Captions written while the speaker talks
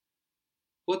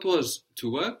What was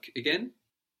to work again?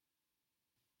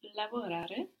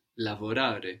 Lavorare.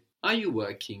 Lavorare. Are you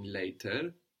working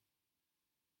later?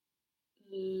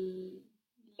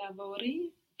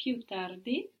 Lavori più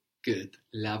tardi. Good.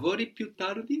 Lavori più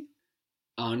tardi?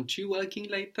 Aren't you working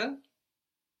later?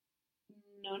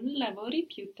 Non lavori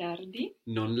più tardi.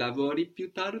 Non lavori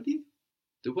più tardi?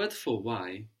 The word for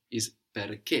why is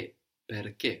perché.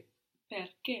 Perché.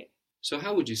 Perché? So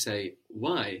how would you say,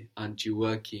 why aren't you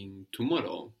working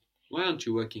tomorrow? Why aren't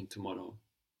you working tomorrow?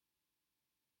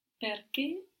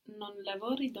 Perché non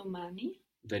lavori domani?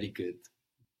 Very good.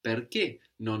 Perché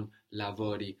non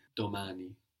lavori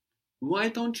domani?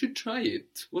 Why don't you try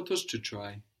it? What was to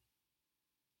try?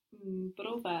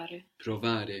 Provare.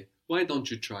 Provare. Why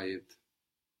don't you try it?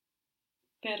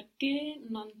 Perché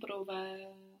non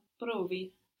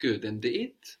provi? Good. And the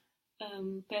it?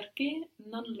 Perché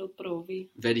non lo provi?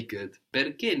 Very good.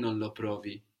 Perché non lo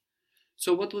provi?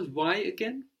 So what was why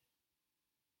again?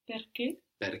 Perché?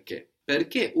 Perché.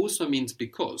 Perché also means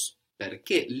because.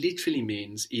 Perché literally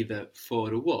means either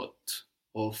for what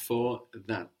or for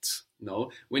that.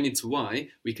 No, when it's why,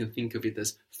 we can think of it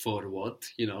as for what.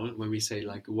 You know, when we say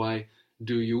like, why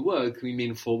do you work? We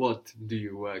mean for what do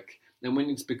you work? And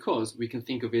when it's because, we can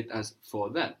think of it as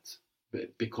for that.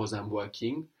 Because I'm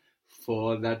working,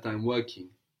 for that I'm working,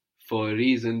 for a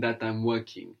reason that I'm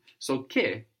working. So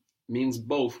che means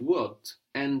both what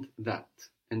and that.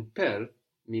 And per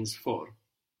means for.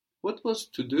 What was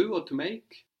to do or to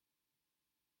make?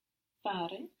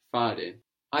 Fare. Fare.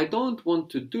 I don't want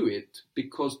to do it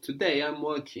because today I'm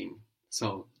working.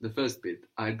 So, the first bit,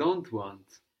 I don't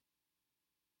want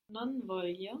Non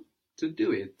voglio. to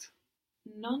do it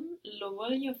Non lo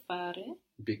voglio fare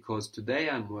because today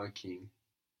I'm working.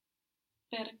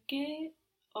 perché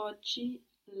oggi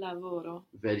lavoro.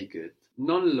 Very good.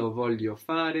 Non lo voglio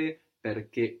fare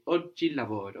perché oggi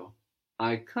lavoro.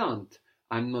 I can't.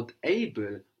 I'm not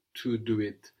able to do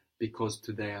it because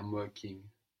today I'm working.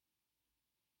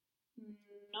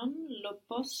 Non lo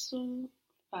posso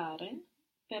fare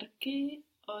perché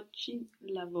oggi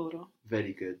lavoro.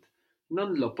 Very good.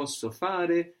 Non lo posso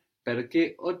fare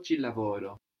perché oggi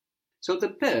lavoro. So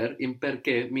the per in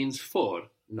perché means for,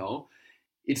 no?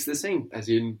 It's the same as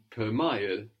in per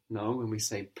mile, no? When we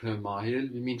say per mile,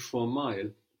 we mean for a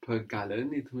mile. Per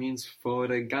gallon, it means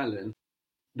for a gallon.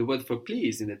 The word for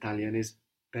please in Italian is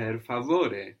per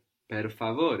favore, per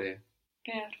favore,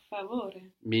 Per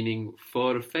favore. meaning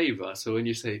for favor. So when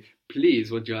you say please,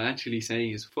 what you're actually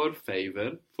saying is for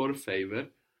favor, for favor.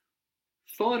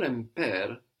 For and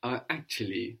per are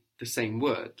actually the same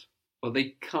word, or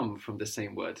they come from the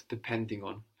same word, depending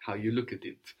on how you look at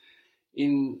it.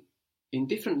 In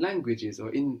different languages,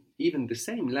 or in even the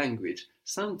same language,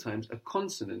 sometimes a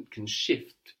consonant can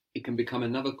shift. It can become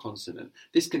another consonant.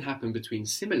 This can happen between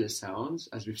similar sounds,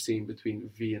 as we've seen between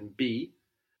V and B,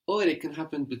 or it can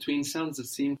happen between sounds that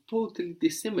seem totally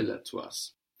dissimilar to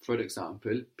us. For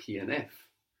example, P and F.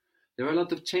 There are a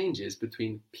lot of changes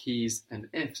between P's and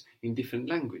F's in different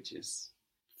languages.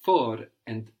 For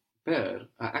and per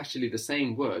are actually the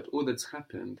same word. All that's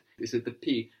happened is that the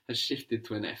P has shifted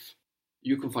to an F.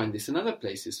 You can find this in other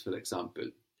places, for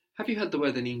example. Have you heard the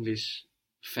word in English,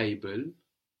 fable?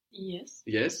 Yes.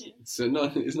 Yes? Yeah. So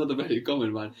no, it's not a very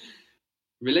common one.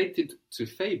 Related to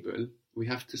fable, we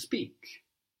have to speak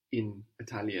in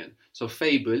Italian. So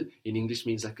fable in English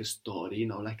means like a story,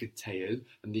 like a tale,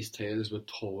 and these tales were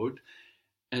told.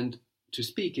 And to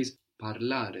speak is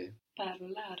parlare.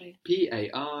 Parlare.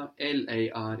 P-A-R-L-A-R-E.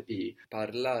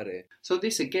 Parlare. So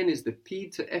this again is the P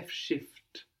to F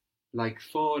shift, like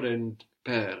for and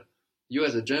per. You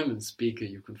as a German speaker,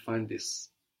 you can find this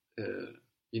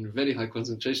in very high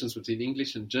concentrations between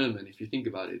English and German, if you think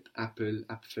about it. Apple,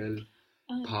 Apfel,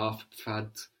 Path,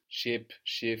 Pfad, ship,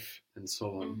 Schiff, and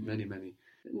so on. Mm-hmm. Many, many.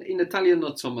 In Italian,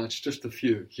 not so much, just a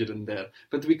few here and there.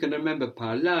 But we can remember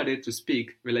parlare, to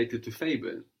speak, related to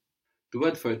fable. The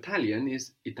word for Italian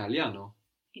is italiano.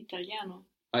 Italiano.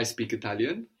 I speak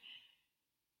Italian.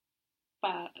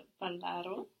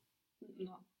 Parlaro.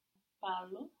 No.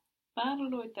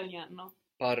 Parlo italiano.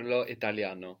 Parlo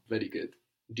italiano. Very good.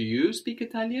 Do you speak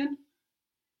Italian?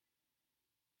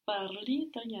 Parli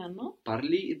italiano.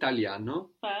 Parli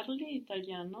italiano. Parli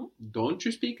italiano. Don't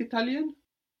you speak Italian?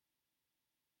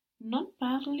 Non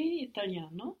parli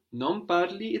italiano. Non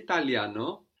parli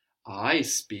italiano. I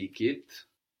speak it.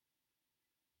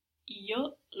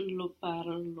 Io lo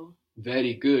parlo.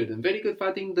 Very good. And very good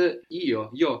finding the io,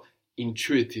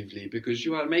 intuitively, because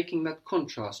you are making that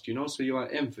contrast, so you are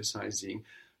emphasizing.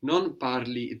 Non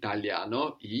parli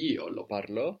italiano, io lo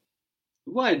parlo.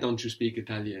 Why don't you speak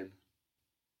Italian?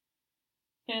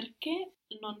 Perché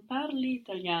non parli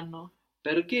italiano?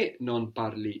 Perché non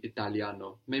parli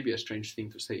italiano? Maybe a strange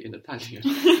thing to say in Italian.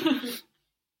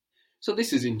 So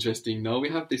this is interesting, no? We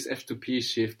have this F to P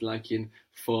shift like in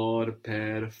for,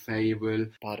 per, fable,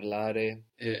 parlare.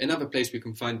 Another place we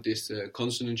can find this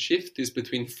consonant shift is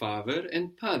between father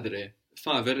and padre.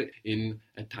 Father in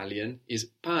Italian is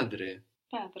padre.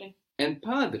 Padre. And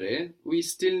padre we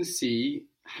still see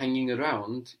hanging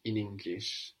around in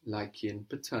English, like in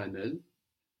paternal,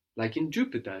 like in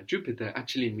Jupiter. Jupiter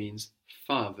actually means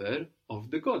father of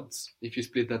the gods. If you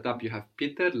split that up, you have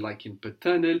Peter, like in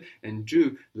paternal, and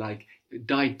Ju, like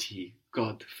deity,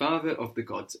 God, father of the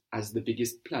gods. As the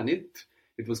biggest planet,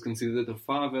 it was considered the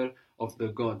father of the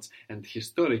gods. And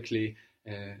historically,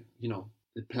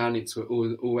 the planets were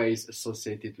always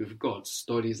associated with gods.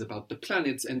 Stories about the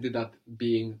planets ended up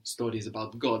being stories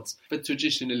about gods. But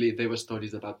traditionally, they were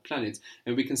stories about planets.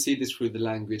 And we can see this through the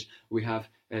language. We have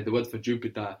the word for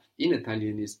Jupiter in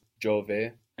Italian is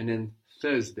Giove, and then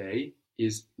Thursday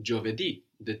is giovedì,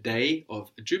 the day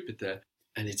of Jupiter.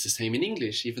 And it's the same in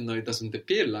English, even though it doesn't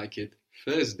appear like it.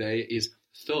 Thursday is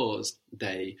Thor's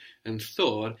day. And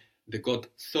Thor, the god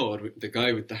Thor, the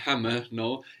guy with the hammer,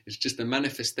 is just a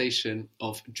manifestation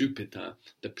of Jupiter,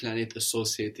 the planet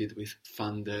associated with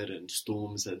thunder and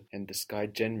storms and the sky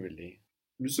generally.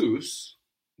 Zeus,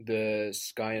 the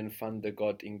sky and thunder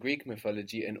god in Greek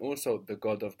mythology, and also the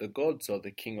god of the gods, or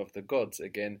the king of the gods,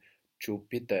 again,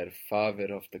 Jupiter,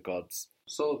 father of the gods.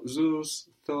 So Zeus,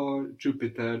 Thor,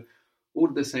 Jupiter, all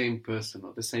the same person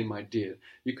or the same idea.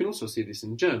 You can also see this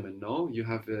in German, no? You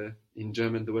have, in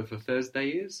German, the word for Thursday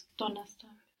is?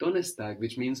 Donnerstag. Donnerstag,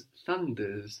 which means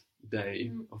Thunder's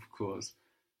Day, of course.